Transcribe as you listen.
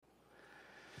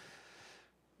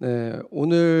네,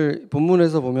 오늘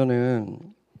본문에서 보면은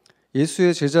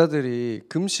예수의 제자들이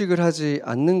금식을 하지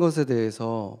않는 것에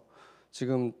대해서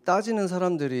지금 따지는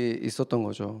사람들이 있었던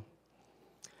거죠.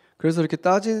 그래서 이렇게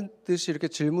따지듯이 이렇게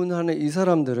질문하는 이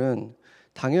사람들은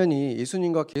당연히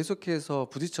예수님과 계속해서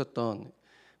부딪혔던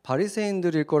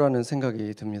바리새인들일 거라는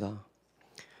생각이 듭니다.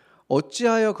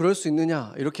 어찌하여 그럴 수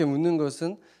있느냐 이렇게 묻는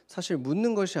것은 사실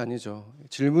묻는 것이 아니죠.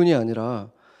 질문이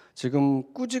아니라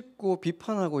지금 꾸짖고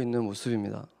비판하고 있는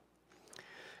모습입니다.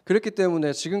 그렇기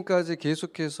때문에 지금까지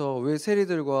계속해서 왜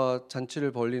세리들과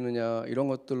잔치를 벌리느냐 이런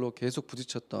것들로 계속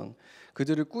부딪혔던,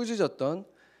 그들을 꾸짖었던,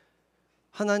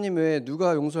 하나님 외에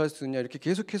누가 용서할 수 있느냐 이렇게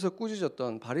계속해서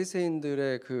꾸짖었던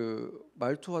바리새인들의 그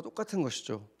말투와 똑같은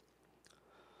것이죠.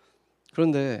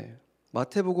 그런데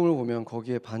마태복음을 보면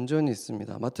거기에 반전이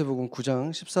있습니다. 마태복음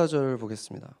 9장 14절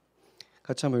보겠습니다.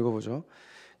 같이 한번 읽어보죠.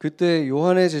 그때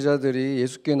요한의 제자들이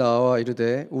예수께 나와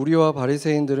이르되 우리와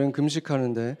바리새인들은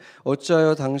금식하는데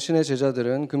어찌하여 당신의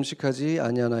제자들은 금식하지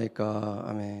아니하나이까.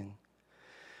 아멘.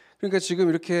 그러니까 지금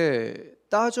이렇게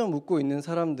따져 묻고 있는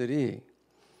사람들이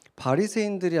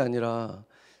바리새인들이 아니라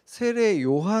세례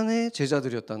요한의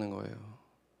제자들이었다는 거예요.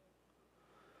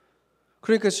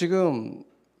 그러니까 지금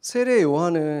세례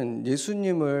요한은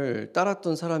예수님을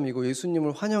따랐던 사람이고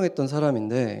예수님을 환영했던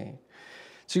사람인데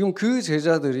지금 그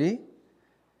제자들이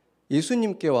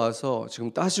예수님께 와서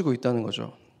지금 따지고 있다는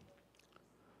거죠.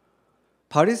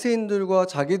 바리새인들과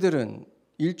자기들은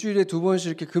일주일에 2번씩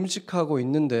이렇게 금식하고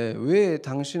있는데 왜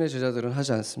당신의 제자들은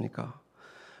하지 않습니까?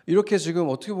 이렇게 지금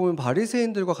어떻게 보면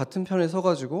바리새인들과 같은 편에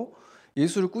서가지고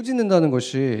예수를 꾸짖는다는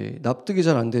것이 납득이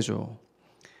잘 안 되죠.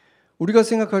 우리가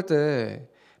생각할 때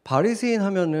바리새인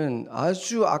하면은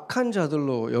아주 악한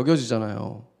자들로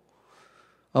여겨지잖아요.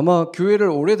 아마 교회를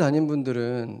오래 다닌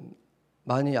분들은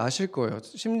많이 아실 거예요.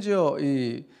 심지어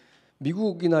이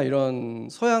미국이나 이런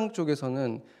서양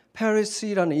쪽에서는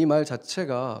페리시라는 이 말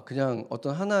자체가 그냥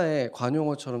어떤 하나의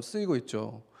관용어처럼 쓰이고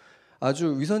있죠.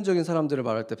 아주 위선적인 사람들을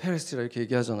말할 때 페리시라 이렇게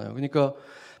얘기하잖아요. 그러니까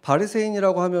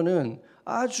바리새인이라고 하면은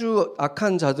아주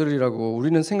악한 자들이라고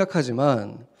우리는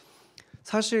생각하지만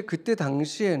사실 그때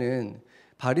당시에는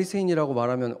바리새인이라고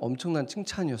말하면 엄청난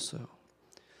칭찬이었어요.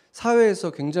 사회에서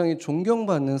굉장히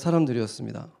존경받는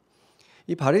사람들이었습니다.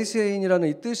 이 바리새인이라는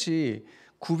이 뜻이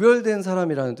구별된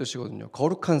사람이라는 뜻이거든요.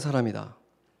 거룩한 사람이다.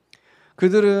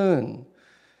 그들은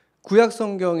구약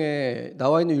성경에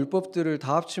나와 있는 율법들을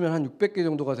다 합치면 한 600개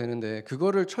정도가 되는데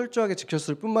그거를 철저하게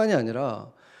지켰을 뿐만이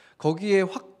아니라 거기에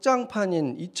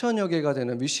확장판인 2000여 개가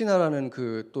되는 미시나라는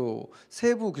그 또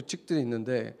세부 규칙들이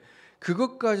있는데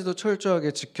그것까지도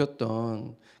철저하게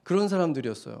지켰던 그런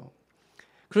사람들이었어요.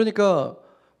 그러니까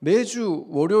매주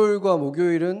월요일과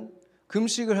목요일은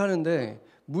금식을 하는데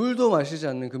물도 마시지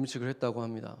않는 금식을 했다고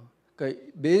합니다. 그러니까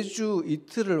매주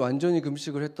이틀을 완전히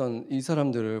금식을 했던 이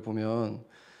사람들을 보면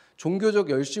종교적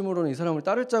열심으로는 이 사람을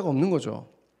따를 자가 없는 거죠.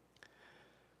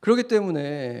 그렇기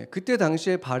때문에 그때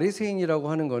당시에 바리새인이라고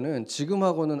하는 것은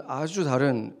지금하고는 아주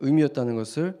다른 의미였다는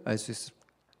것을 알 수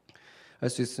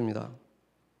있습니다.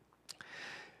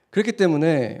 그렇기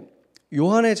때문에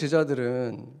요한의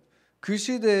제자들은 그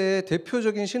시대의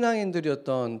대표적인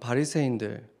신앙인들이었던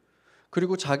바리새인들,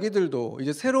 그리고 자기들도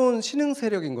이제 새로운 신흥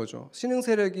세력인 거죠. 신흥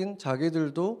세력인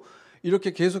자기들도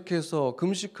이렇게 계속해서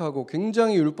금식하고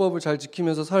굉장히 율법을 잘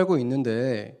지키면서 살고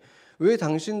있는데 왜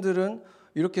당신들은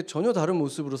이렇게 전혀 다른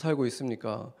모습으로 살고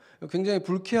있습니까? 굉장히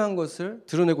불쾌한 것을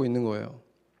드러내고 있는 거예요.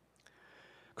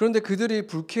 그런데 그들이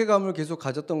불쾌감을 계속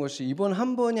가졌던 것이 이번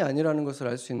한 번이 아니라는 것을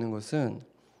알 수 있는 것은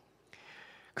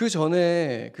그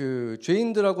전에 그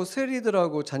죄인들하고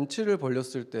세리들하고 잔치를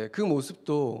벌렸을 때 그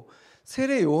모습도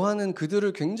세례 요한은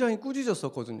그들을 굉장히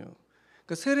꾸짖었었거든요.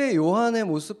 그러니까 세례 요한의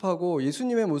모습하고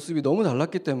예수님의 모습이 너무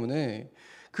달랐기 때문에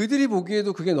그들이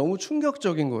보기에도 그게 너무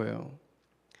충격적인 거예요.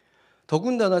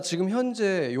 더군다나 지금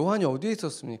현재 요한이 어디에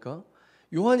있었습니까?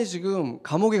 요한이 지금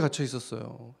감옥에 갇혀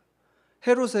있었어요.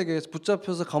 헤롯에게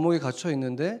붙잡혀서 감옥에 갇혀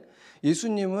있는데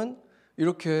예수님은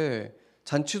이렇게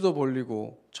잔치도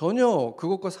벌리고 전혀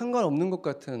그것과 상관없는 것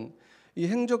같은 이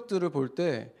행적들을 볼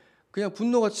때 그냥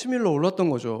분노가 치밀러 올랐던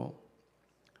거죠.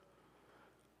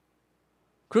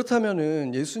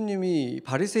 그렇다면은 예수님이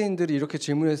바리새인들이 이렇게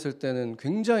질문했을 때는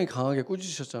굉장히 강하게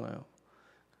꾸짖으셨잖아요.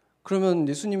 그러면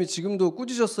예수님이 지금도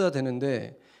꾸짖었어야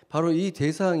되는데 바로 이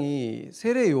대상이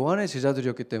세례 요한의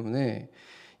제자들이었기 때문에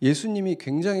예수님이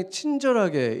굉장히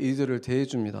친절하게 이들을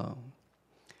대해줍니다.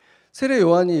 세례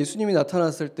요한이 예수님이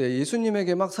나타났을 때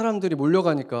예수님에게 막 사람들이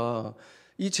몰려가니까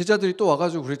이 제자들이 또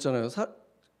와가지고 그랬잖아요.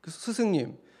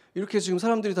 스승님, 이렇게 지금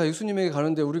사람들이 다 예수님에게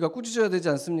가는데 우리가 꾸짖어야 되지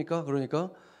않습니까?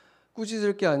 그러니까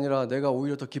꾸짖을 게 아니라 내가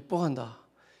오히려 더 기뻐한다.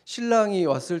 신랑이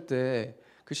왔을 때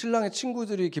그 신랑의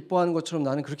친구들이 기뻐하는 것처럼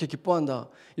나는 그렇게 기뻐한다.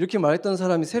 이렇게 말했던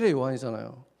사람이 세례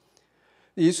요한이잖아요.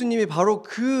 예수님이 바로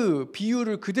그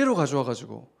비유를 그대로 가져와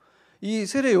가지고 이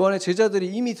세례 요한의 제자들이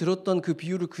이미 들었던 그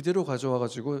비유를 그대로 가져와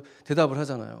가지고 대답을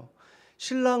하잖아요.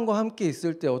 신랑과 함께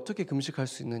있을 때 어떻게 금식할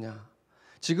수 있느냐?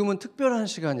 지금은 특별한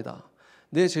시간이다.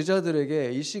 내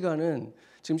제자들에게 이 시간은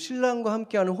지금 신랑과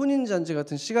함께하는 혼인잔치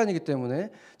같은 시간이기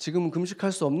때문에 지금은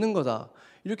금식할 수 없는 거다.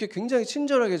 이렇게 굉장히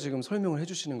친절하게 지금 설명을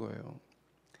해주시는 거예요.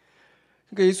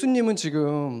 그러니까 예수님은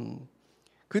지금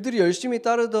그들이 열심히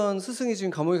따르던 스승이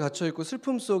지금 감옥에 갇혀 있고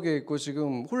슬픔 속에 있고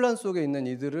지금 혼란 속에 있는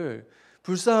이들을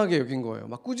불쌍하게 여긴 거예요.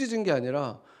 막 꾸짖은 게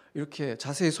아니라 이렇게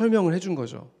자세히 설명을 해준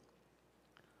거죠.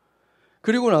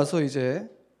 그리고 나서 이제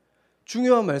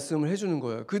중요한 말씀을 해주는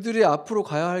거예요. 그들이 앞으로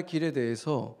가야 할 길에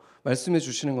대해서 말씀해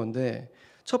주시는 건데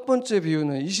첫 번째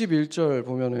비유는 21절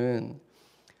보면은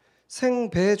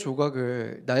생배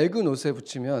조각을 낡은 옷에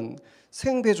붙이면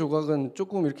생배 조각은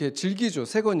조금 이렇게 질기죠.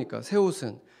 새 거니까, 새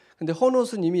옷은. 근데 헌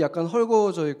옷은 이미 약간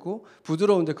헐거워져 있고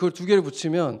부드러운데 그걸 두 개를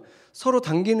붙이면 서로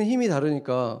당기는 힘이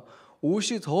다르니까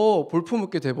옷이 더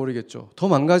볼품없게 돼버리겠죠. 더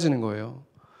망가지는 거예요.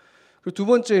 그리고 두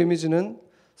번째 이미지는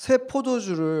새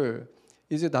포도주를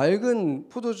이제 낡은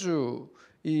포도주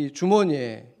이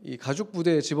주머니에 이 가죽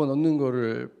부대에 집어넣는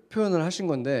거를 표현을 하신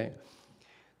건데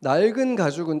낡은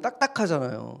가죽은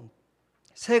딱딱하잖아요.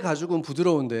 새 가죽은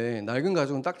부드러운데 낡은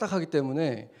가죽은 딱딱하기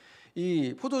때문에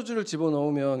이 포도주를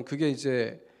집어넣으면 그게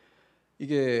이제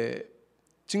이게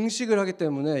증식을 하기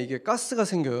때문에 이게 가스가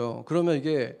생겨요. 그러면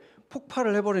이게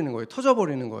폭발을 해버리는 거예요.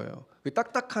 터져버리는 거예요. 그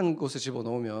딱딱한 곳에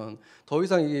집어넣으면 더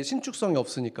이상 이게 신축성이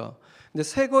없으니까. 근데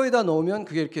새 거에다 넣으면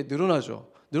그게 이렇게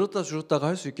늘어나죠. 늘었다 줄었다가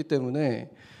할 수 있기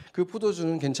때문에 그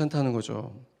포도주는 괜찮다는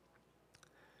거죠.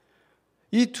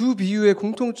 이 두 비유의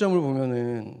공통점을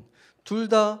보면은 둘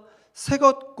다 새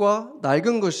것과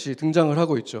낡은 것이 등장을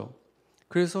하고 있죠.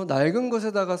 그래서 낡은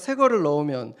것에다가 새 거를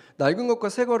넣으면 낡은 것과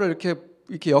새 거를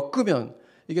이렇게 엮으면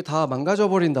이게 다 망가져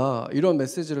버린다. 이런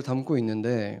메시지를 담고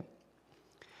있는데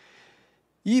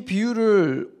이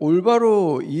비유를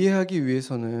올바로 이해하기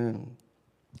위해서는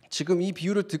지금 이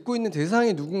비유를 듣고 있는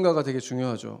대상이 누군가가 되게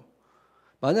중요하죠.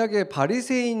 만약에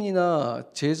바리새인이나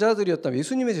제자들이었다면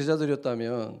예수님의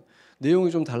제자들이었다면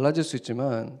내용이 좀 달라질 수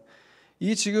있지만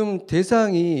이 지금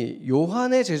대상이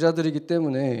요한의 제자들이기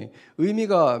때문에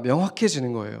의미가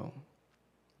명확해지는 거예요.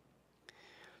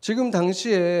 지금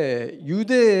당시에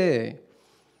유대에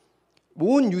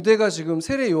온 유대가 지금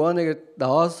세례 요한에게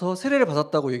나와서 세례를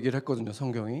받았다고 얘기를 했거든요,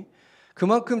 성경이.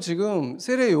 그만큼 지금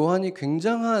세례 요한이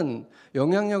굉장한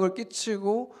영향력을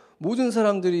끼치고 모든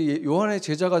사람들이 요한의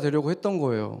제자가 되려고 했던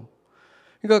거예요.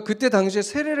 그러니까 그때 당시에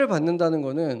세례를 받는다는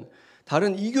거는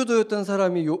다른 이교도였던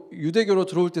사람이 유대교로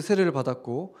들어올 때 세례를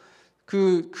받았고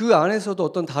그 안에서도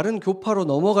어떤 다른 교파로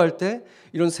넘어갈 때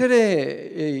이런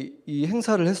세례의 이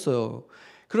행사를 했어요.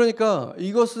 그러니까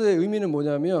이것의 의미는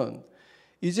뭐냐면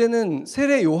이제는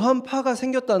세례 요한파가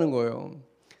생겼다는 거예요.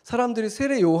 사람들이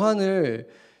세례 요한을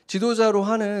지도자로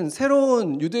하는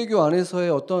새로운 유대교 안에서의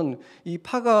어떤 이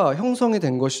파가 형성이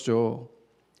된 것이죠.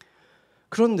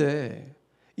 그런데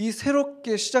이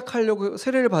새롭게 시작하려고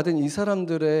세례를 받은 이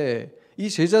사람들의 이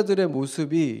제자들의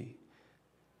모습이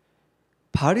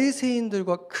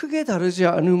바리새인들과 크게 다르지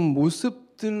않은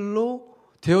모습들로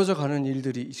되어져 가는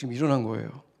일들이 지금 일어난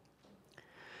거예요.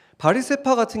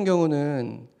 바리새파 같은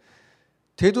경우는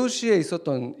대도시에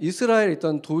있었던 이스라엘에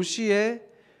있던 도시의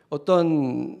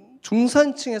어떤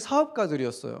중산층의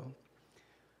사업가들이었어요.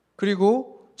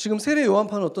 그리고 지금 세례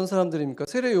요한파는 어떤 사람들입니까?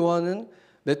 세례 요한은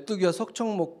메뚜기와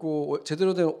석청 먹고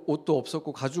제대로 된 옷도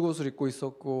없었고 가죽 옷을 입고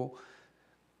있었고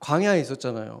광야에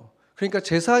있었잖아요. 그러니까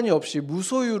재산이 없이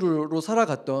무소유로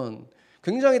살아갔던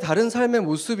굉장히 다른 삶의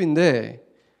모습인데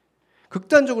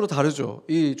극단적으로 다르죠.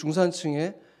 이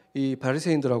중산층의 이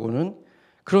바리새인들하고는.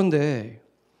 그런데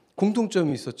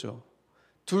공통점이 있었죠.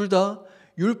 둘 다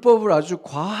율법을 아주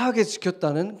과하게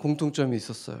지켰다는 공통점이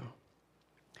있었어요.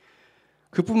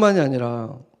 그뿐만이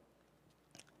아니라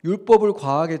율법을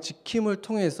과하게 지킴을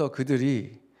통해서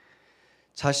그들이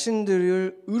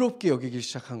자신들을 의롭게 여기기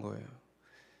시작한 거예요.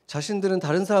 자신들은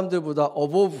다른 사람들보다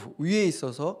어버브 위에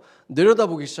있어서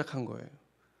내려다보기 시작한 거예요.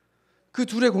 그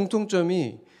둘의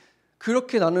공통점이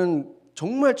그렇게 나는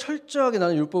정말 철저하게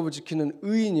나는 율법을 지키는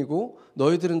의인이고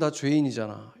너희들은 다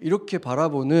죄인이잖아. 이렇게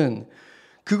바라보는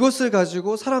그것을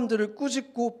가지고 사람들을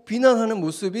꾸짖고 비난하는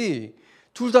모습이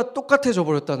둘 다 똑같아져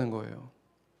버렸다는 거예요.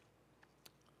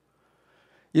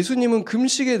 예수님은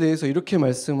금식에 대해서 이렇게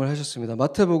말씀을 하셨습니다.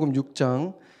 마태복음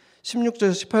 6장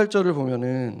 16절에서 18절을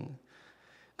보면은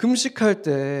금식할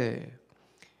때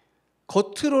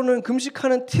겉으로는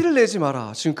금식하는 티를 내지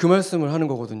마라. 지금 그 말씀을 하는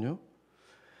거거든요.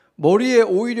 머리에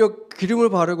오히려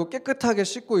기름을 바르고 깨끗하게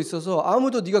씻고 있어서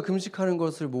아무도 네가 금식하는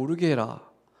것을 모르게 해라.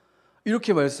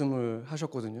 이렇게 말씀을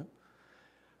하셨거든요.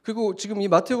 그리고 지금 이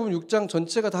마태복음 6장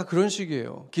전체가 다 그런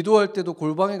식이에요. 기도할 때도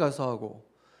골방에 가서 하고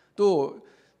또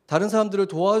다른 사람들을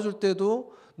도와줄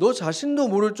때도 너 자신도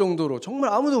모를 정도로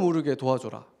정말 아무도 모르게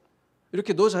도와줘라.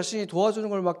 이렇게 너 자신이 도와주는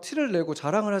걸 막 티를 내고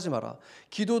자랑을 하지 마라.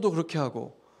 기도도 그렇게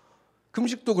하고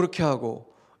금식도 그렇게 하고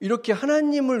이렇게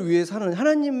하나님을 위해 사는,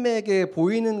 하나님에게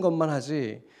보이는 것만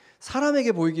하지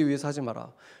사람에게 보이기 위해서 하지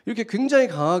마라. 이렇게 굉장히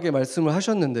강하게 말씀을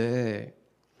하셨는데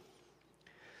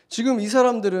지금 이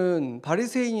사람들은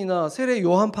바리새인이나 세례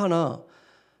요한파나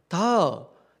다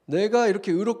내가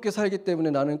이렇게 의롭게 살기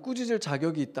때문에 나는 꾸짖을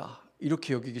자격이 있다.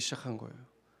 이렇게 여기기 시작한 거예요.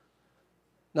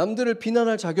 남들을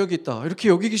비난할 자격이 있다. 이렇게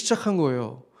여기기 시작한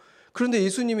거예요. 그런데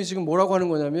예수님이 지금 뭐라고 하는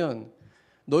거냐면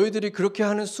너희들이 그렇게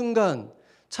하는 순간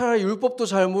차라리 율법도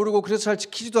잘 모르고 그래서 잘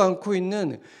지키지도 않고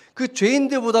있는 그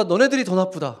죄인들보다 너네들이 더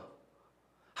나쁘다.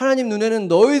 하나님 눈에는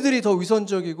너희들이 더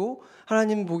위선적이고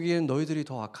하나님 보기에는 너희들이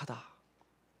더 악하다.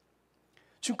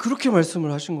 지금 그렇게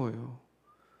말씀을 하신 거예요.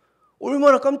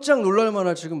 얼마나 깜짝 놀랄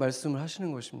만한 지금 말씀을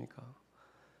하시는 것입니까?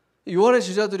 요한의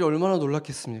제자들이 얼마나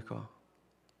놀랐겠습니까?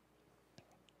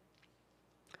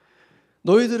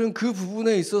 너희들은 그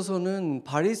부분에 있어서는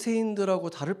바리새인들하고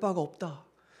다를 바가 없다.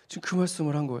 지금 그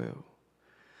말씀을 한 거예요.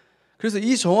 그래서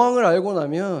이 정황을 알고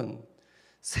나면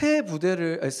새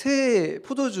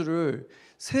포도주를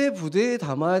새 부대에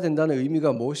담아야 된다는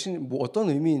의미가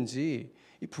어떤 의미인지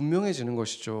분명해지는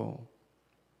것이죠.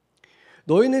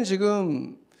 너희는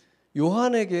지금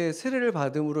요한에게 세례를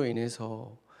받음으로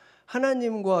인해서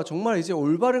하나님과 정말 이제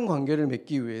올바른 관계를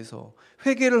맺기 위해서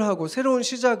회개를 하고 새로운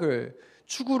시작을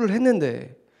추구를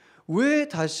했는데 왜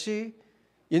다시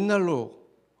옛날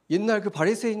그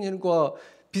바리새인과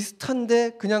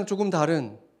비슷한데 그냥 조금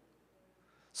다른,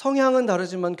 성향은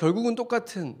다르지만 결국은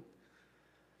똑같은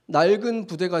낡은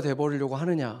부대가 돼버리려고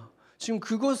하느냐. 지금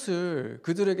그것을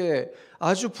그들에게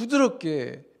아주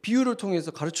부드럽게 비유를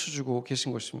통해서 가르쳐주고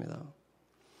계신 것입니다.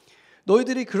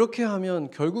 너희들이 그렇게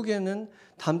하면 결국에는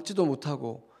담지도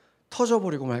못하고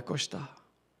터져버리고 말 것이다.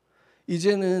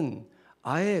 이제는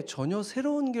아예 전혀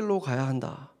새로운 길로 가야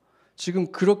한다. 지금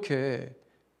그렇게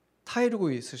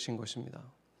타이르고 있으신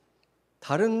것입니다.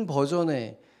 다른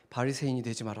버전의 바리새인이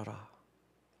되지 말아라.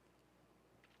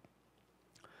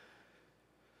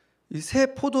 이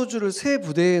새 포도주를 새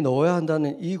부대에 넣어야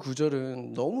한다는 이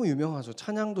구절은 너무 유명하죠.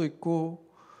 찬양도 있고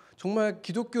정말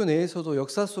기독교 내에서도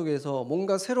역사 속에서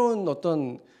뭔가 새로운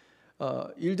어떤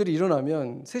일들이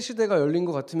일어나면 새 시대가 열린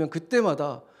것 같으면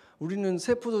그때마다 우리는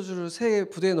새 포도주를 새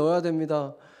부대에 넣어야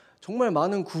됩니다. 정말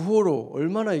많은 구호로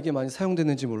얼마나 이게 많이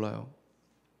사용됐는지 몰라요.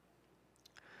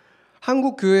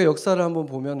 한국 교회 역사를 한번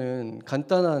보면은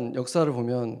간단한 역사를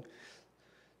보면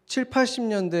 7,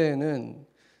 80년대에는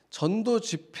전도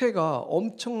집회가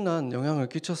엄청난 영향을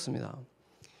끼쳤습니다.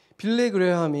 빌리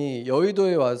그레함이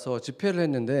여의도에 와서 집회를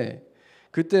했는데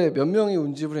그때 몇 명이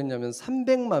운집을 했냐면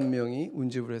 300만 명이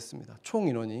운집을 했습니다. 총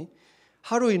인원이.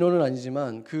 하루 인원은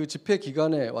아니지만 그 집회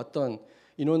기간에 왔던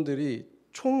인원들이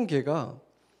총 개가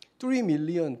 3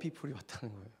 million people이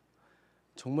왔다는 거예요.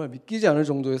 정말 믿기지 않을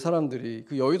정도의 사람들이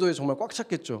그 여의도에 정말 꽉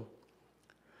찼겠죠.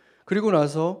 그리고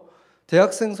나서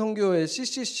대학생 선교회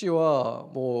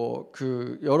CCC와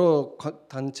그 여러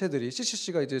단체들이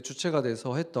CCC가 이제 주체가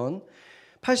돼서 했던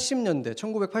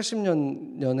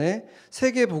 1980년에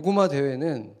세계 복음화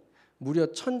대회는 무려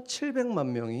 1,700만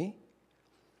명이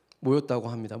모였다고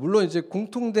합니다. 물론 이제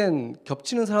공통된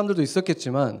겹치는 사람들도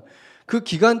있었겠지만 그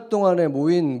기간 동안에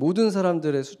모인 모든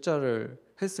사람들의 숫자를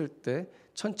했을 때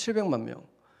 1,700만 명.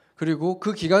 그리고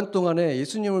그 기간 동안에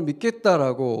예수님을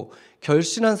믿겠다라고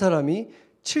결심한 사람이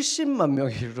 70만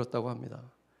명에 이르렀다고 합니다.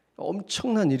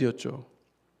 엄청난 일이었죠.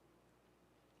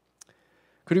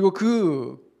 그리고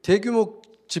그 대규모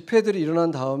집회들이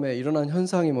일어난 다음에 일어난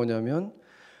현상이 뭐냐면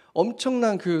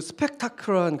엄청난 그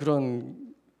스펙타클한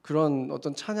그런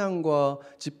어떤 찬양과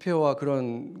집회와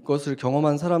그런 것을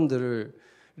경험한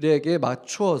사람들에게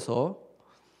맞추어서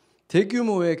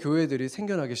대규모의 교회들이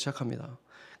생겨나기 시작합니다.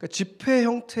 그러니까 집회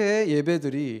형태의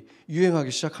예배들이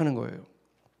유행하기 시작하는 거예요.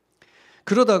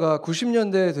 그러다가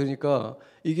 90년대에 되니까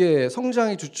이게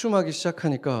성장이 주춤하기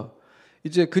시작하니까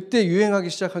이제 그때 유행하기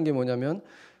시작한 게 뭐냐면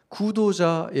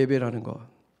구도자 예배라는 것,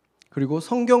 그리고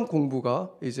성경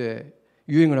공부가 이제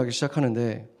유행을 하기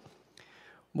시작하는데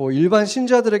일반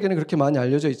신자들에게는 그렇게 많이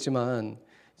알려져 있지만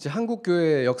이제 한국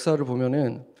교회의 역사를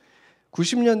보면은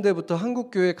 90년대부터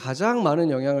한국 교회에 가장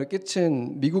많은 영향을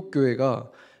끼친 미국 교회가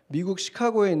미국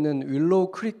시카고에 있는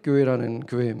윌로우 크릭 교회라는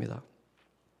교회입니다.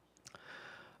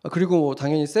 그리고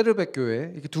당연히 세르백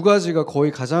교회, 이렇게 두 가지가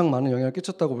거의 가장 많은 영향을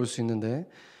끼쳤다고 볼 수 있는데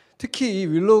특히 이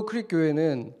윌로우 크릭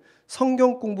교회는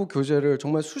성경 공부 교재를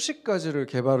정말 수십 가지를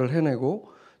개발을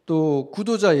해내고 또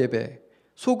구도자 예배,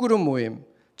 소그룹 모임,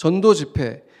 전도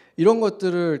집회 이런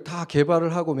것들을 다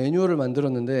개발을 하고 매뉴얼을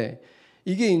만들었는데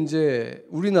이게 이제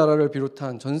우리나라를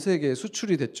비롯한 전 세계에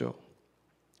수출이 됐죠.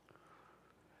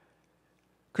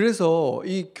 그래서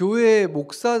이 교회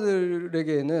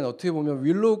목사들에게는 어떻게 보면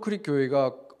윌로우 크릭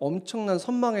교회가 엄청난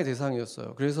선망의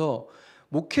대상이었어요. 그래서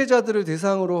목회자들을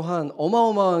대상으로 한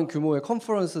어마어마한 규모의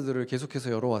컨퍼런스들을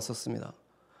계속해서 열어왔었습니다.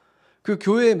 그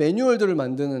교회의 매뉴얼들을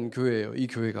만드는 교회예요, 이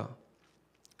교회가.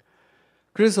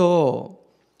 그래서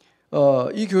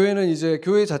이 교회는 이제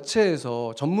교회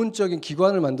자체에서 전문적인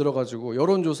기관을 만들어가지고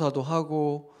여론조사도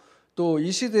하고 또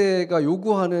이 시대가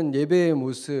요구하는 예배의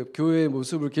모습, 교회의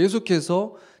모습을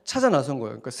계속해서 찾아 나선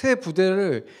거예요. 그러니까 새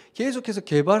부대를 계속해서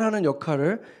개발하는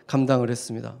역할을 감당을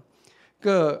했습니다.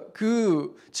 그러니까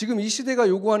지금 이 시대가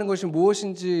요구하는 것이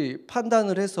무엇인지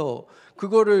판단을 해서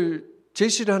그거를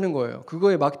제시를 하는 거예요.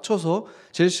 그거에 맞춰서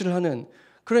제시를 하는.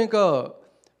 그러니까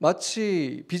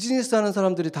마치 비즈니스 하는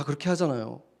사람들이 다 그렇게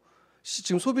하잖아요.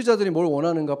 지금 소비자들이 뭘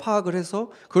원하는가 파악을 해서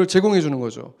그걸 제공해 주는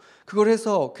거죠. 그걸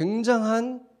해서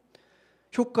굉장한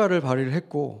효과를 발휘를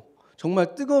했고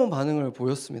정말 뜨거운 반응을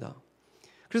보였습니다.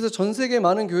 그래서 전 세계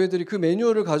많은 교회들이 그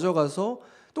매뉴얼을 가져가서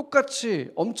똑같이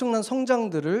엄청난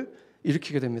성장들을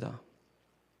일으키게 됩니다.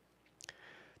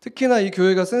 특히나 이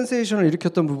교회가 센세이션을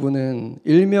일으켰던 부분은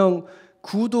일명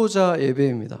구도자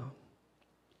예배입니다.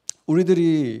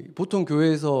 우리들이 보통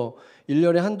교회에서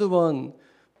 1년에 한두 번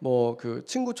뭐 그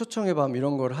친구 초청의 밤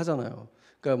이런 걸 하잖아요.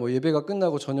 그러니까 뭐 예배가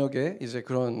끝나고 저녁에 이제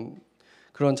그런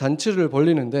잔치를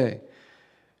벌리는데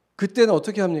그때는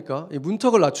어떻게 합니까? 이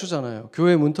문턱을 낮추잖아요.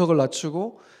 교회 문턱을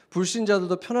낮추고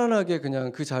불신자들도 편안하게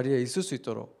그냥 그 자리에 있을 수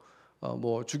있도록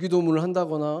뭐 주기도문을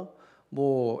한다거나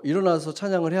뭐 일어나서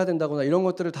찬양을 해야 된다거나 이런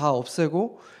것들을 다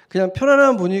없애고 그냥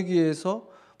편안한 분위기에서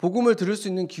복음을 들을 수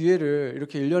있는 기회를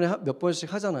이렇게 1년에 몇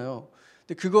번씩 하잖아요.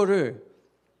 근데 그거를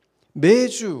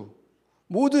매주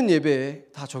모든 예배에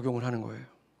다 적용을 하는 거예요.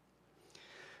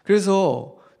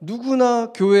 그래서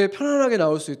누구나 교회에 편안하게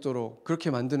나올 수 있도록 그렇게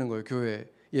만드는 거예요. 교회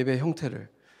예배 형태를.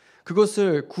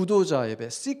 그것을 구도자 예배,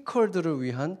 시컬들을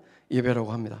위한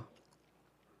예배라고 합니다.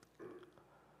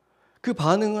 그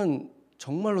반응은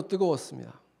정말로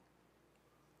뜨거웠습니다.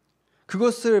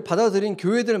 그것을 받아들인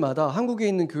교회들마다 한국에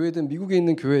있는 교회든 미국에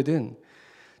있는 교회든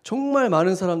정말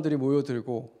많은 사람들이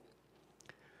모여들고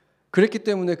그랬기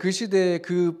때문에 그 시대의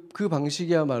그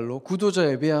방식이야말로 구도자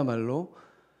예배야말로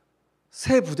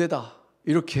새 부대다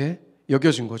이렇게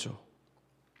여겨진 거죠.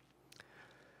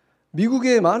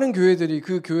 미국의 많은 교회들이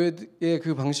그 교회의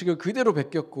그 방식을 그대로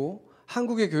베꼈고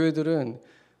한국의 교회들은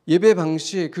예배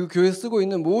방식, 그 교회 쓰고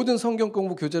있는 모든 성경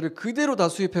공부 교재를 그대로 다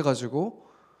수입해가지고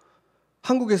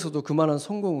한국에서도 그만한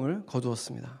성공을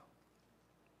거두었습니다.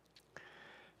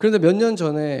 그런데 몇 년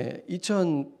전에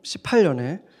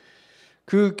 2018년에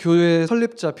그 교회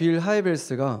설립자 빌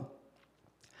하이벨스가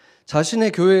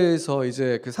자신의 교회에서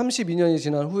이제 그 32년이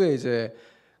지난 후에 이제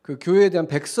그 교회에 대한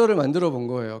백서를 만들어 본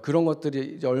거예요. 그런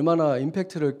것들이 이제 얼마나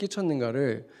임팩트를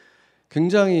끼쳤는가를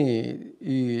굉장히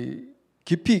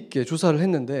깊이 있게 조사를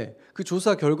했는데 그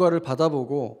조사 결과를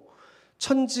받아보고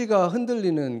천지가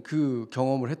흔들리는 그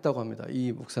경험을 했다고 합니다.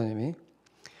 이 목사님이.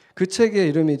 그 책의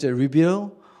이름이 이제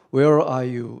Reveal, Where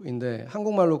Are You?인데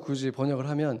한국말로 굳이 번역을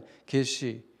하면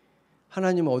계시,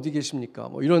 하나님은 어디 계십니까?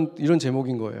 뭐 이런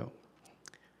제목인 거예요.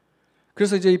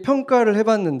 그래서 이제 이 평가를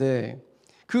해봤는데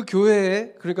그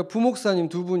교회에 그러니까 부목사님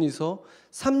두 분이서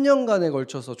 3년간에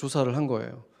걸쳐서 조사를 한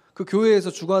거예요. 그 교회에서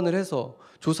주관을 해서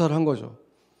조사를 한 거죠.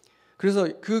 그래서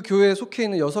그 교회에 속해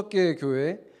있는 6개의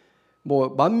교회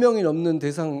뭐 10,000명이 넘는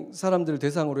사람들을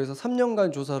대상으로 해서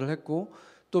 3년간 조사를 했고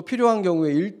또 필요한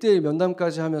경우에 1:1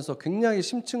 면담까지 하면서 굉장히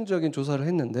심층적인 조사를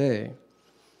했는데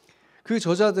그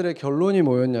저자들의 결론이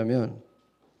뭐였냐면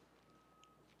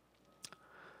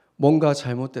뭔가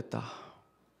잘못됐다.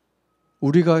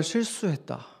 우리가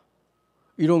실수했다.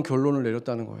 이런 결론을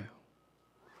내렸다는 거예요.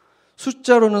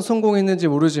 숫자로는 성공했는지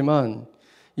모르지만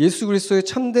예수 그리스도의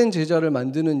참된 제자를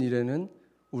만드는 일에는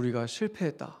우리가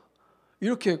실패했다.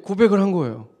 이렇게 고백을 한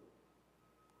거예요.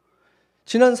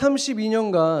 지난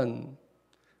 32년간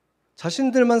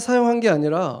자신들만 사용한 게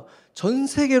아니라 전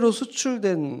세계로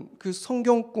수출된 그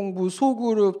성경 공부,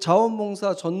 소그룹,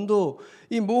 자원봉사, 전도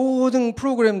이 모든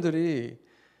프로그램들이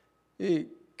이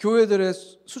교회들에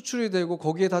수출이 되고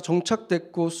거기에 다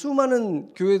정착됐고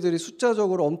수많은 교회들이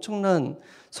숫자적으로 엄청난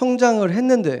성장을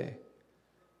했는데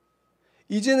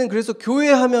이제는 그래서 교회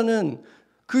하면은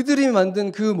그들이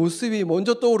만든 그 모습이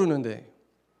먼저 떠오르는데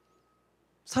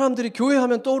사람들이 교회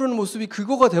하면 떠오르는 모습이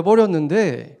그거가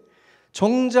돼버렸는데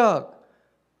정작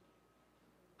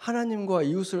하나님과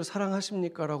이웃을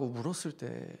사랑하십니까? 라고 물었을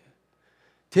때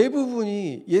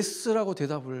대부분이 예스라고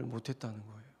대답을 못했다는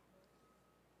거예요.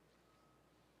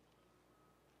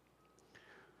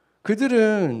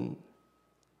 그들은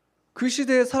그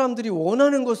시대의 사람들이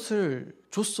원하는 것을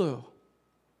줬어요.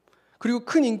 그리고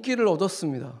큰 인기를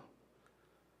얻었습니다.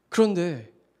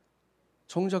 그런데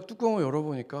정작 뚜껑을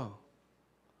열어보니까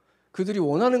그들이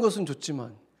원하는 것은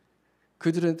줬지만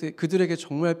그들에게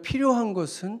정말 필요한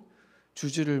것은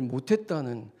주지를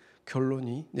못했다는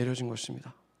결론이 내려진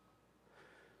것입니다.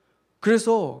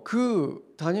 그래서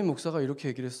그 담임 목사가 이렇게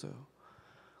얘기를 했어요.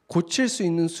 고칠 수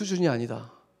있는 수준이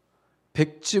아니다.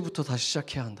 백지부터 다시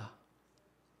시작해야 한다.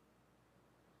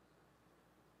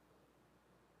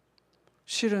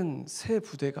 실은 새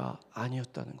부대가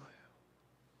아니었다는 거예요.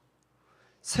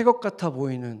 새 것 같아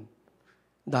보이는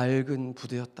낡은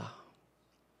부대였다.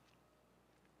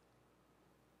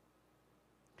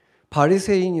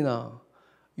 바리새인이나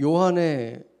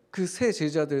요한의 그 새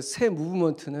제자들, 새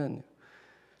무브먼트는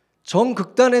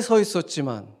정극단에 서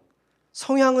있었지만,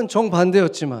 성향은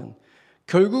정반대였지만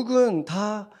결국은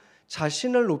다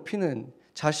자신을 높이는,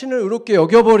 자신을 의롭게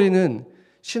여겨버리는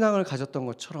신앙을 가졌던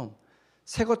것처럼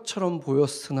새 것처럼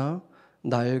보였으나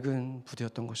낡은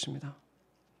부대였던 것입니다.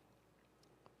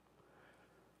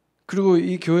 그리고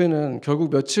이 교회는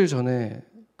결국 며칠 전에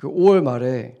그 5월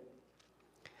말에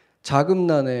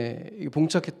자금난에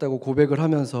봉착했다고 고백을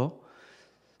하면서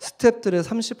스태프들의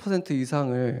 30%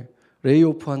 이상을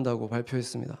레이오프한다고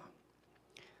발표했습니다.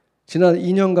 지난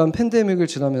 2년간 팬데믹을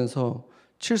지나면서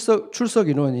출석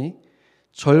인원이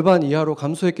절반 이하로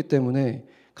감소했기 때문에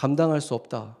감당할 수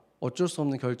없다. 어쩔 수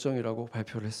없는 결정이라고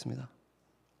발표를 했습니다.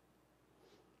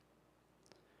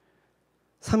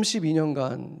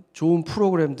 32년간 좋은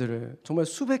프로그램들을, 정말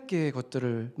수백 개의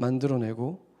것들을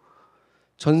만들어내고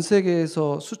전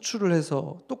세계에서 수출을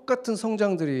해서 똑같은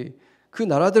성장들이 그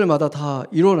나라들마다 다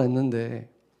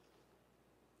일어났는데,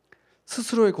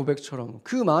 스스로의 고백처럼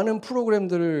그 많은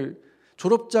프로그램들을,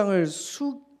 졸업장을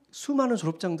수많은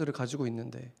졸업장들을 가지고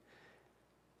있는데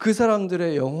그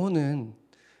사람들의 영혼은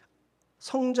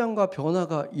성장과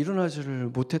변화가 일어나지를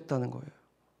못했다는 거예요.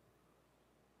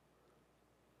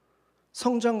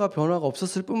 성장과 변화가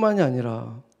없었을 뿐만이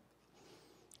아니라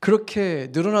그렇게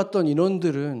늘어났던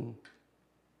인원들은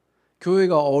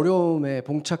교회가 어려움에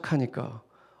봉착하니까,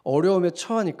 어려움에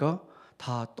처하니까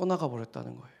다 떠나가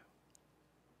버렸다는 거예요.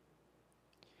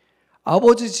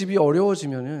 아버지 집이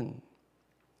어려워지면은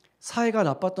사이가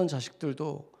나빴던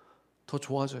자식들도 더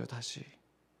좋아져요. 다시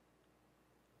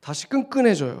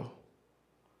끈끈해져요.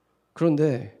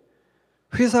 그런데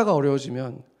회사가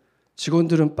어려워지면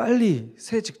직원들은 빨리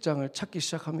새 직장을 찾기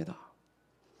시작합니다.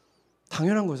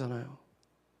 당연한 거잖아요.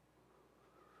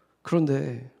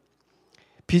 그런데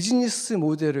비즈니스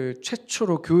모델을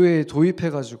최초로 교회에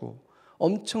도입해가지고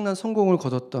엄청난 성공을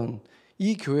거뒀던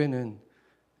이 교회는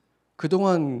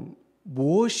그동안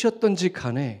무엇이었던지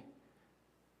간에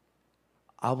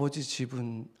아버지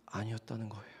집은 아니었다는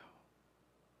거예요.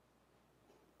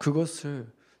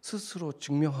 그것을 스스로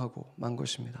증명하고 만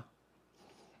것입니다.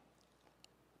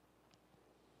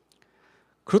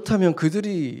 그렇다면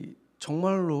그들이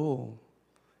정말로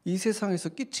이 세상에서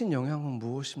끼친 영향은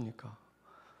무엇입니까?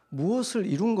 무엇을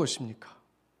이룬 것입니까?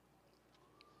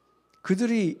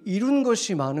 그들이 이룬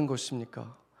것이 많은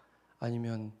것입니까?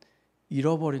 아니면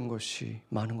잃어버린 것이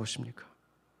많은 것입니까?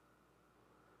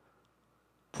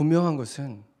 분명한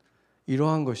것은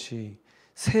이러한 것이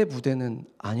새 부대는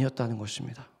아니었다는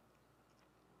것입니다.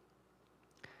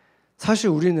 사실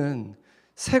우리는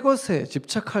새 것에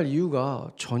집착할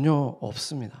이유가 전혀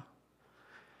없습니다.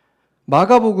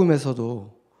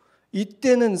 마가복음에서도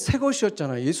이때는 새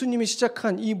것이었잖아요. 예수님이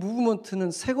시작한 이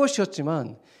무브먼트는 새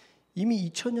것이었지만 이미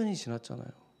 2000년이 지났잖아요.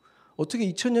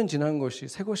 어떻게 2000년 지난 것이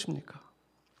새 것입니까?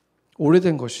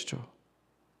 오래된 것이죠.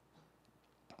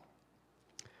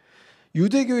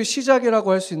 유대교의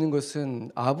시작이라고 할 수 있는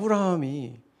것은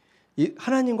아브라함이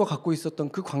하나님과 갖고 있었던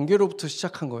그 관계로부터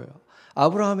시작한 거예요.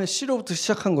 아브라함의 씨로부터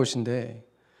시작한 것인데,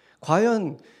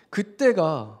 과연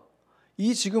그때가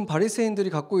이 지금 바리새인들이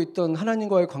갖고 있던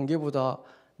하나님과의 관계보다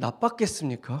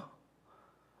나빴겠습니까?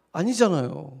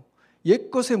 아니잖아요.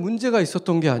 옛것에 문제가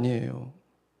있었던 게 아니에요.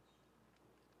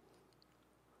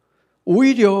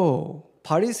 오히려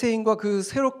바리새인과 그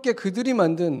새롭게 그들이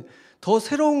만든 더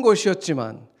새로운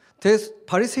것이었지만,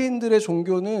 바리새인들의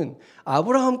종교는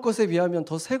아브라함 것에 비하면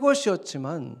더 새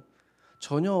것이었지만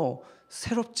전혀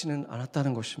새롭지는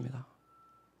않았다는 것입니다.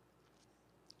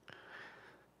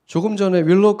 조금 전에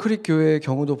윌로우 크릭 교회의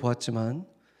경우도 보았지만,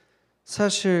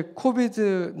 사실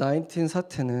코비드 19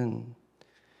 사태는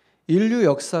인류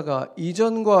역사가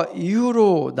이전과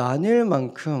이후로 나뉠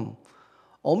만큼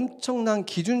엄청난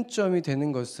기준점이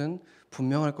되는 것은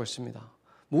분명할 것입니다.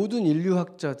 모든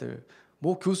인류학자들,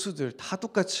 교수들 다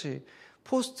똑같이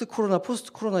포스트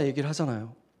코로나 얘기를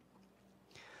하잖아요.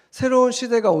 새로운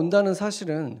시대가 온다는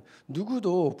사실은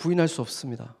누구도 부인할 수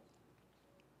없습니다.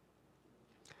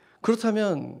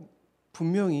 그렇다면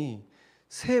분명히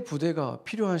새 부대가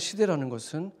필요한 시대라는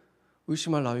것은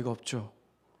의심할 나위가 없죠.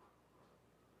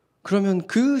 그러면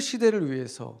그 시대를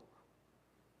위해서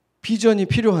비전이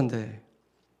필요한데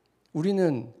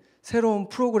우리는 새로운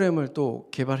프로그램을 또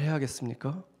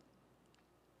개발해야겠습니까?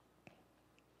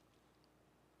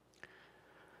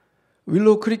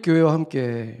 윌로우 크릭 교회와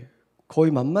함께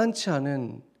거의 만만치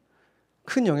않은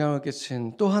큰 영향을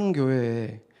끼친 또 한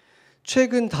교회에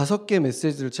최근 5개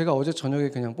메시지를 제가 어제 저녁에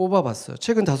그냥 뽑아봤어요.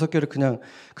 최근 5개를 그냥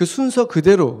그 순서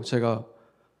그대로 제가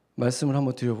말씀을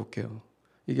한번 드려볼게요.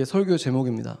 이게 설교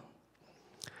제목입니다.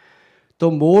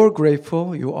 The more grateful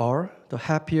you are, the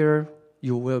happier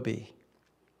you will be.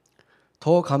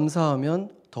 더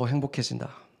감사하면 더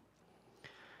행복해진다.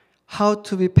 How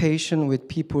to be patient with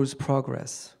people's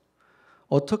progress.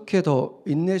 어떻게 더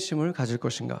인내심을 가질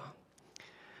것인가.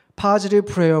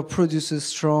 Positive prayer produces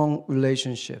strong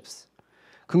relationships.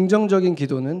 긍정적인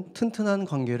기도는 튼튼한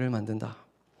관계를 만든다.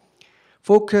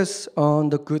 Focus on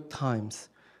the good times.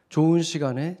 좋은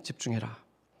시간에 집중해라.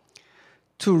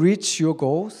 To reach your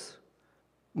goals,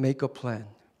 make a plan.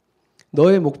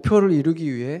 너의 목표를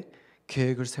이루기 위해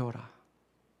계획을 세워라.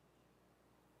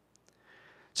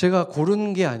 제가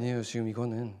고른 게 아니에요. 지금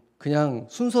이거는 그냥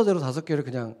순서대로 5개를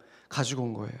그냥 가지고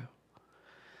온 거예요.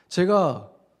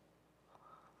 제가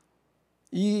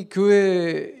이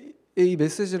교회의 이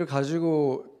메시지를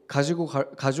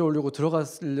가져오려고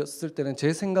들어갔을 때는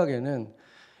제 생각에는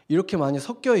이렇게 많이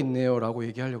섞여 있네요라고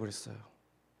얘기하려고 그랬어요.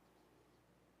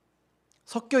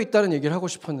 섞여 있다는 얘기를 하고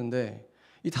싶었는데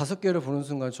이 5개를 보는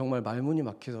순간 정말 말문이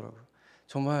막히더라고요.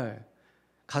 정말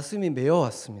가슴이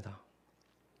메어왔습니다.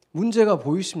 문제가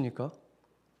보이십니까?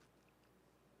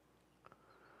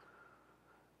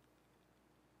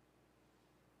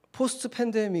 포스트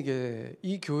팬데믹에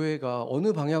이 교회가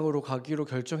어느 방향으로 가기로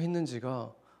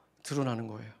결정했는지가 드러나는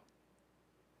거예요.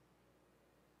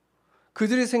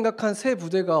 그들이 생각한 새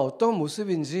부대가 어떤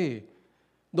모습인지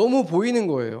너무 보이는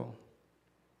거예요.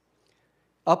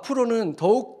 앞으로는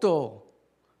더욱더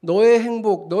너의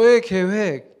행복, 너의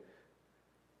계획,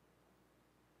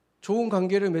 좋은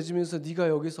관계를 맺으면서 네가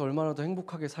여기서 얼마나 더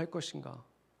행복하게 살 것인가.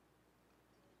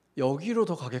 여기로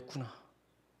더 가겠구나.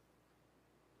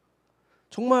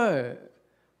 정말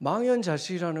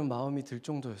망연자실이라는 마음이 들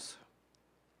정도였어요.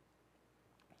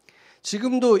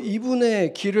 지금도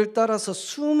이분의 길을 따라서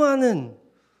수많은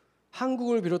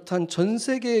한국을 비롯한 전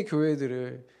세계의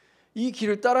교회들을 이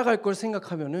길을 따라갈 걸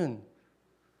생각하면은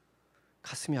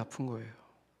가슴이 아픈 거예요.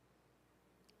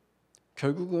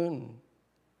 결국은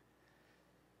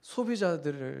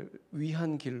소비자들을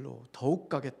위한 길로 더욱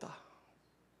가겠다.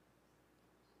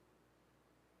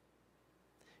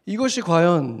 이것이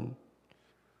과연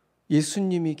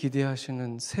예수님이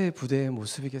기대하시는 새 부대의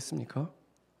모습이겠습니까?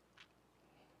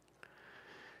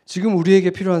 지금 우리에게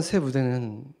필요한 새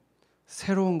부대는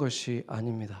새로운 것이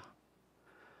아닙니다.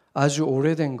 아주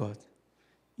오래된 것,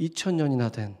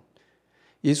 2000년이나 된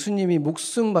예수님이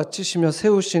목숨 바치시며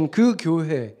세우신 그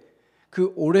교회,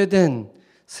 그 오래된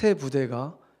새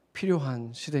부대가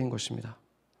필요한 시대인 것입니다.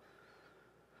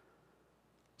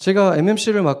 제가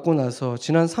MMC를 맡고 나서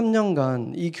지난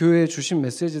 3년간 이 교회에 주신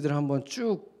메시지들을 한번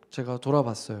쭉 제가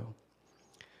돌아봤어요.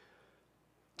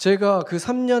 제가 그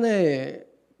 3년의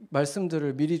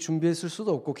말씀들을 미리 준비했을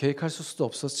수도 없고 계획할 수도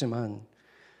없었지만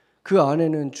그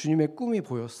안에는 주님의 꿈이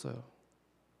보였어요.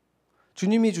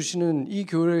 주님이 주시는 이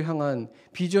교회를 향한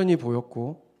비전이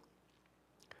보였고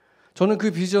저는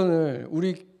그 비전을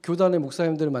우리 교단의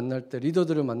목사님들을 만날 때,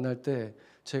 리더들을 만날 때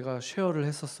제가 쉐어를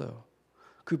했었어요.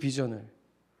 그 비전을.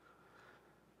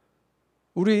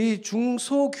 우리 이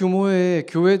중소규모의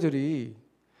교회들이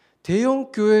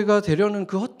대형 교회가 되려는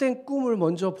그 헛된 꿈을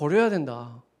먼저 버려야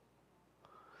된다.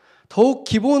 더욱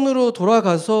기본으로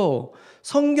돌아가서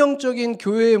성경적인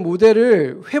교회의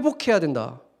모델을 회복해야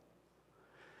된다.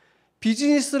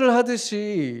 비즈니스를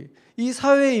하듯이 이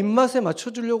사회의 입맛에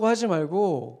맞춰주려고 하지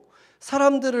말고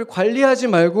사람들을 관리하지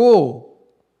말고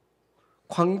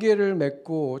관계를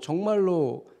맺고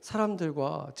정말로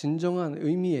사람들과 진정한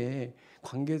의미의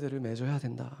관계들을 맺어야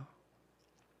된다.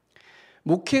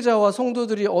 목회자와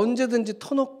성도들이 언제든지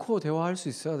터놓고 대화할 수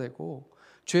있어야 되고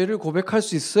죄를 고백할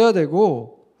수 있어야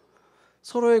되고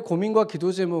서로의 고민과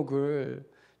기도 제목을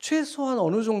최소한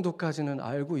어느 정도까지는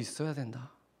알고 있어야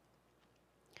된다.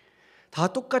 다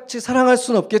똑같이 사랑할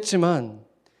수는 없겠지만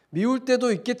미울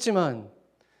때도 있겠지만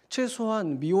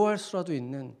최소한 미워할 수라도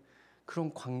있는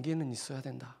그런 관계는 있어야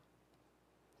된다.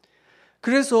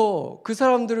 그래서 그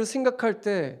사람들을 생각할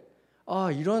때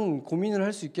이런 고민을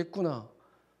할 수 있겠구나.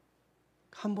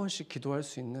 한 번씩 기도할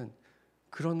수 있는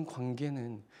그런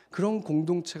관계는, 그런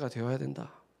공동체가 되어야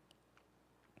된다.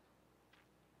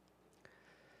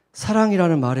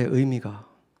 사랑이라는 말의 의미가,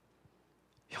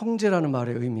 형제라는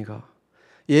말의 의미가,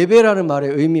 예배라는 말의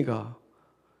의미가,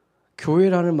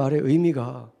 교회라는 말의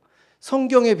의미가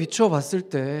성경에 비추어 봤을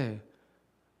때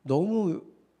너무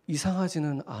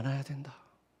이상하지는 않아야 된다.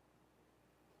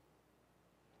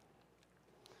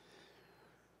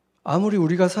 아무리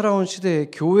우리가 살아온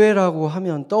시대에 교회라고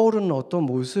하면 떠오르는 어떤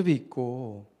모습이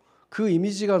있고 그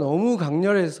이미지가 너무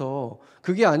강렬해서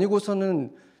그게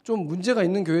아니고서는 좀 문제가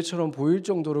있는 교회처럼 보일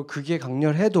정도로 그게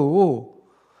강렬해도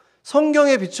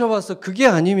성경에 비춰봐서 그게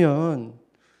아니면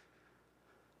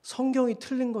성경이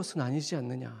틀린 것은 아니지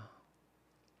않느냐.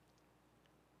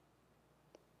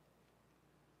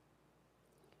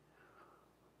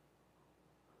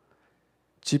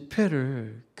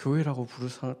 집회를 교회라고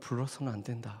불러서는 안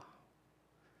된다.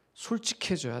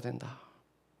 솔직해져야 된다.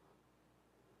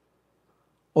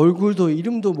 얼굴도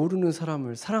이름도 모르는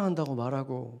사람을 사랑한다고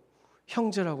말하고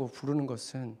형제라고 부르는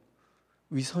것은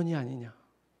위선이 아니냐.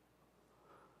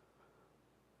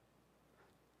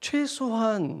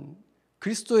 최소한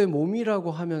그리스도의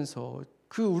몸이라고 하면서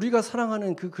우리가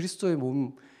사랑하는 그 그리스도의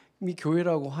몸이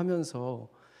교회라고 하면서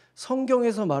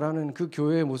성경에서 말하는 그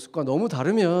교회의 모습과 너무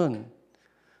다르면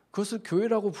그것을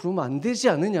교회라고 부르면 안 되지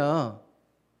않느냐.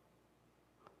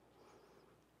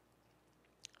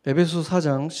 에베소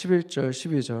 4장 11절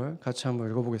 12절 같이 한번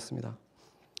읽어보겠습니다.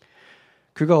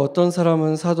 그가 어떤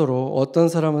사람은 사도로, 어떤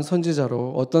사람은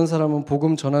선지자로, 어떤 사람은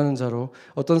복음 전하는 자로,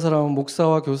 어떤 사람은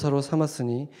목사와 교사로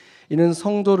삼았으니 이는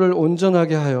성도를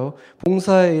온전하게 하여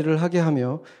봉사의 일을 하게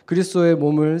하며 그리스도의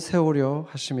몸을 세우려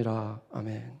하심이라.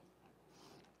 아멘.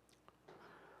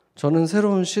 저는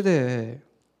새로운 시대에,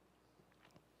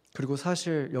 그리고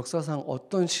사실 역사상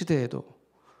어떤 시대에도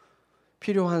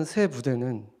필요한 새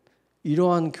부대는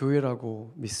이러한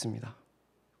교회라고 믿습니다.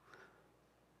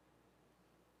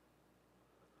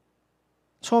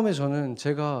 처음에 저는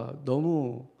제가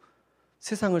너무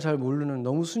세상을 잘 모르는,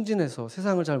 너무 순진해서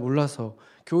세상을 잘 몰라서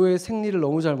교회의 생리를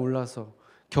너무 잘 몰라서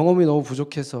경험이 너무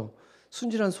부족해서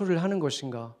순진한 소리를 하는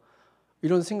것인가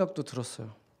이런 생각도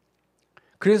들었어요.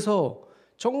 그래서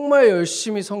정말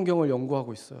열심히 성경을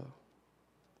연구하고 있어요.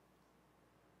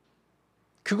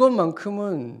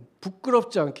 그것만큼은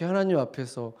부끄럽지 않게 하나님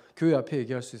앞에서, 교회 앞에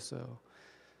얘기할 수 있어요.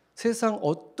 세상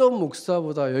어떤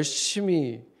목사보다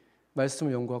열심히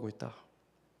말씀을 연구하고 있다.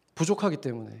 부족하기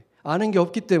때문에, 아는 게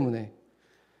없기 때문에.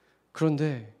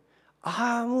 그런데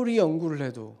아무리 연구를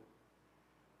해도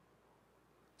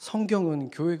성경은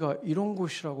교회가 이런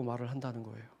곳이라고 말을 한다는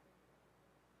거예요.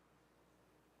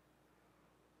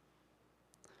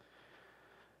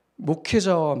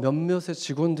 목회자와 몇몇의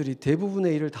직원들이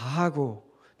대부분의 일을 다 하고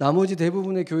나머지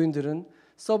대부분의 교인들은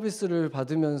서비스를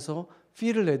받으면서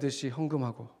피를 내듯이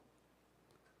헌금하고,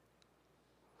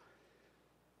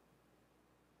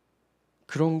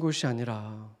 그런 것이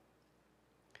아니라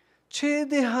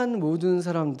최대한 모든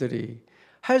사람들이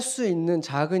할 수 있는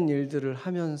작은 일들을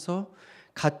하면서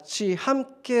같이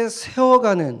함께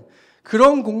세워가는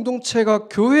그런 공동체가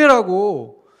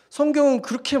교회라고 성경은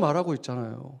그렇게 말하고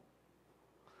있잖아요.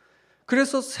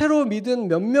 그래서 새로 믿은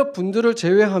몇몇 분들을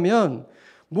제외하면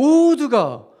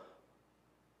모두가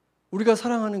우리가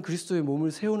사랑하는 그리스도의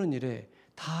몸을 세우는 일에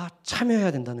다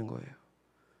참여해야 된다는 거예요.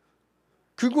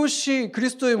 그것이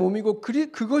그리스도의 몸이고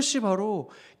그것이 바로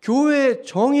교회의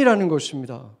정의라는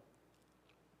것입니다.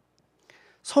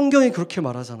 성경이 그렇게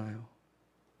말하잖아요.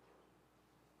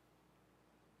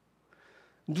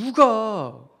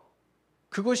 누가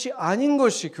그것이 아닌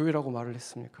것이 교회라고 말을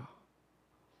했습니까?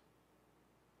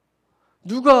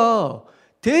 누가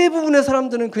대부분의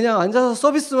사람들은 그냥 앉아서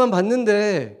서비스만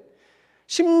받는데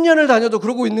 10년을 다녀도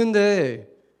그러고 있는데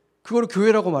그걸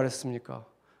교회라고 말했습니까?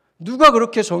 누가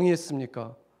그렇게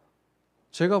정의했습니까?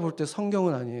 제가 볼 때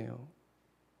성경은 아니에요.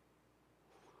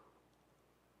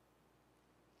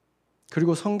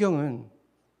 그리고 성경은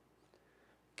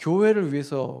교회를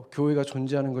위해서 교회가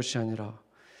존재하는 것이 아니라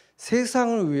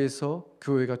세상을 위해서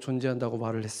교회가 존재한다고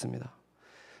말을 했습니다.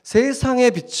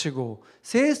 세상에 비치고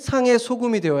세상의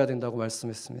소금이 되어야 된다고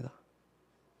말씀했습니다.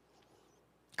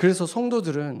 그래서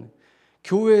성도들은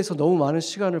교회에서 너무 많은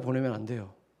시간을 보내면 안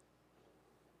돼요.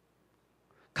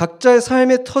 각자의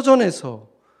삶의 터전에서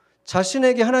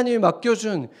자신에게 하나님이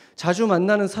맡겨준 자주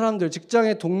만나는 사람들,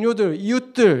 직장의 동료들,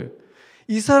 이웃들,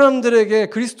 이 사람들에게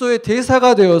그리스도의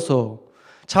대사가 되어서,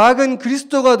 작은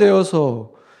그리스도가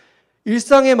되어서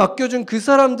일상에 맡겨준 그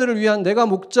사람들을 위한 내가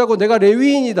목자고 내가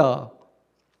레위인이다.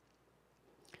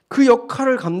 그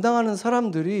역할을 감당하는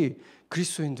사람들이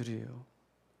그리스도인들이에요.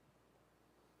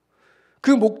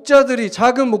 그 목자들이,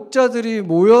 작은 목자들이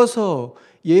모여서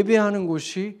예배하는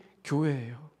곳이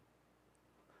교회예요.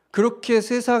 그렇게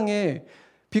세상에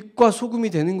빛과 소금이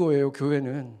되는 거예요,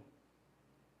 교회는.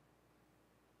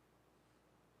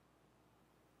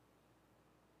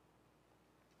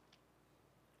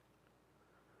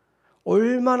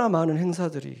 얼마나 많은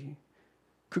행사들이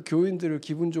그 교인들을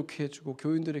기분 좋게 해주고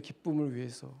교인들의 기쁨을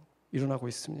위해서 일어나고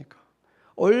있습니까?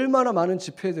 얼마나 많은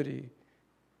집회들이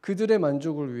그들의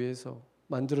만족을 위해서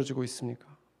만들어지고 있습니까?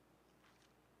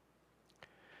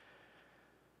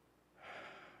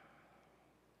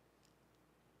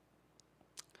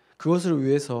 그것을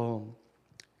위해서,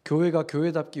 교회가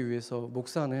교회답기 위해서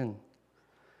목사는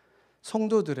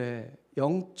성도들의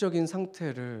영적인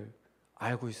상태를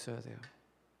알고 있어야 돼요.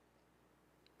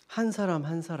 한 사람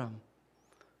한 사람.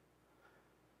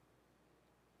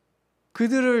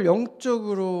 그들을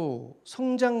영적으로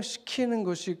성장시키는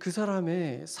것이 그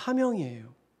사람의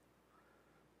사명이에요.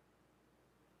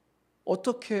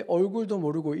 어떻게 얼굴도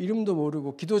모르고 이름도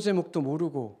모르고 기도 제목도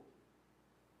모르고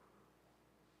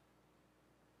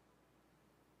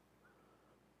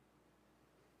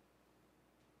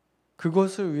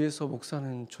그것을 위해서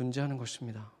목사는 존재하는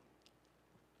것입니다.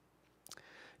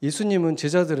 예수님은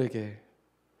제자들에게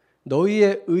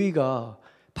너희의 의가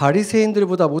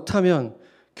바리새인들보다 못하면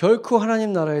결코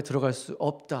하나님 나라에 들어갈 수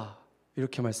없다,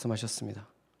 이렇게 말씀하셨습니다.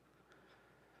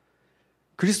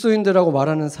 그리스도인들이라고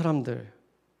말하는 사람들,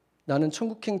 나는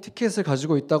천국행 티켓을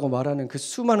가지고 있다고 말하는 그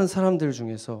수많은 사람들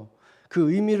중에서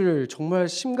그 의미를 정말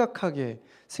심각하게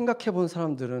생각해 본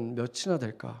사람들은 몇이나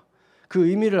될까? 그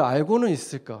의미를 알고는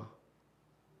있을까?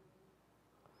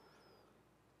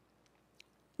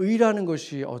 의라는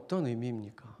것이 어떤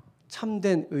의미입니까?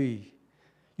 참된 의,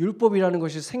 율법이라는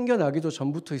것이 생겨나기도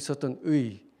전부터 있었던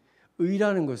의.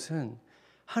 의라는 것은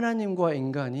하나님과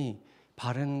인간이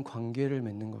바른 관계를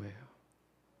맺는 거예요.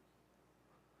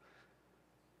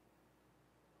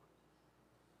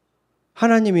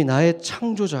 하나님이 나의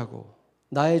창조자고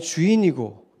나의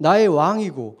주인이고 나의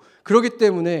왕이고, 그렇기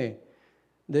때문에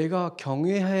내가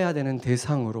경외해야 되는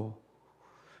대상으로,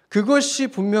 그것이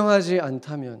분명하지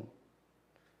않다면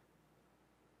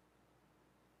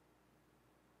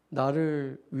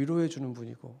나를 위로해 주는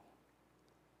분이고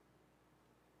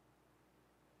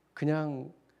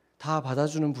그냥 다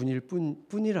받아주는 분일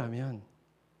뿐이라면,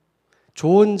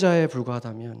 조언자에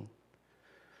불과하다면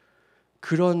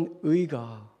그런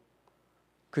의가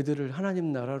그들을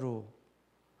하나님 나라로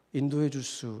인도해 줄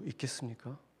수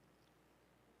있겠습니까?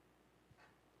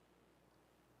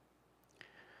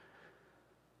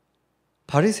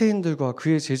 바리새인들과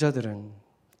그의 제자들은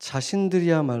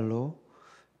자신들이야말로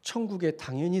천국에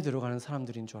당연히 들어가는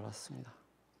사람들인 줄 알았습니다.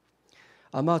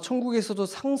 아마 천국에서도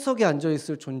상석에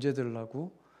앉아있을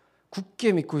존재들이라고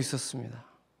굳게 믿고 있었습니다.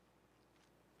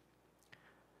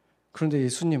 그런데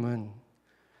예수님은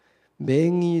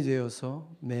맹인이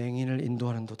되어서 맹인을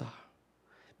인도하는도다.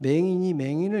 맹인이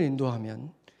맹인을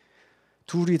인도하면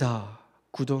둘이 다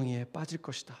구덩이에 빠질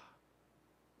것이다,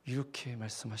 이렇게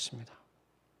말씀하십니다.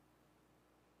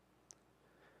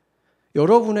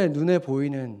 여러분의 눈에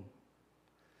보이는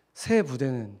새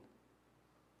부대는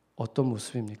어떤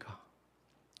모습입니까?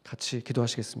 같이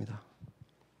기도하시겠습니다.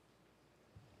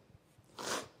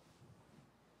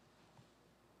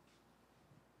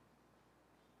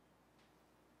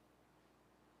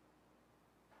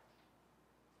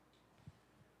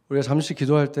 우리가 잠시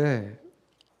기도할 때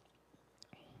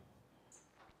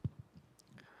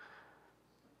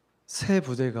새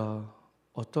부대가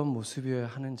어떤 모습이어야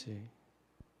하는지,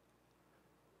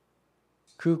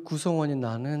 그 구성원인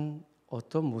나는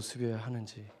어떤 모습이어야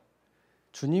하는지,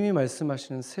 주님이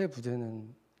말씀하시는 새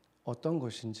부대는 어떤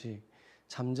것인지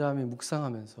잠잠히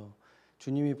묵상하면서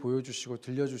주님이 보여주시고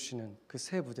들려주시는 그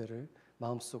새 부대를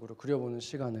마음속으로 그려보는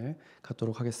시간을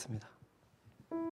갖도록 하겠습니다.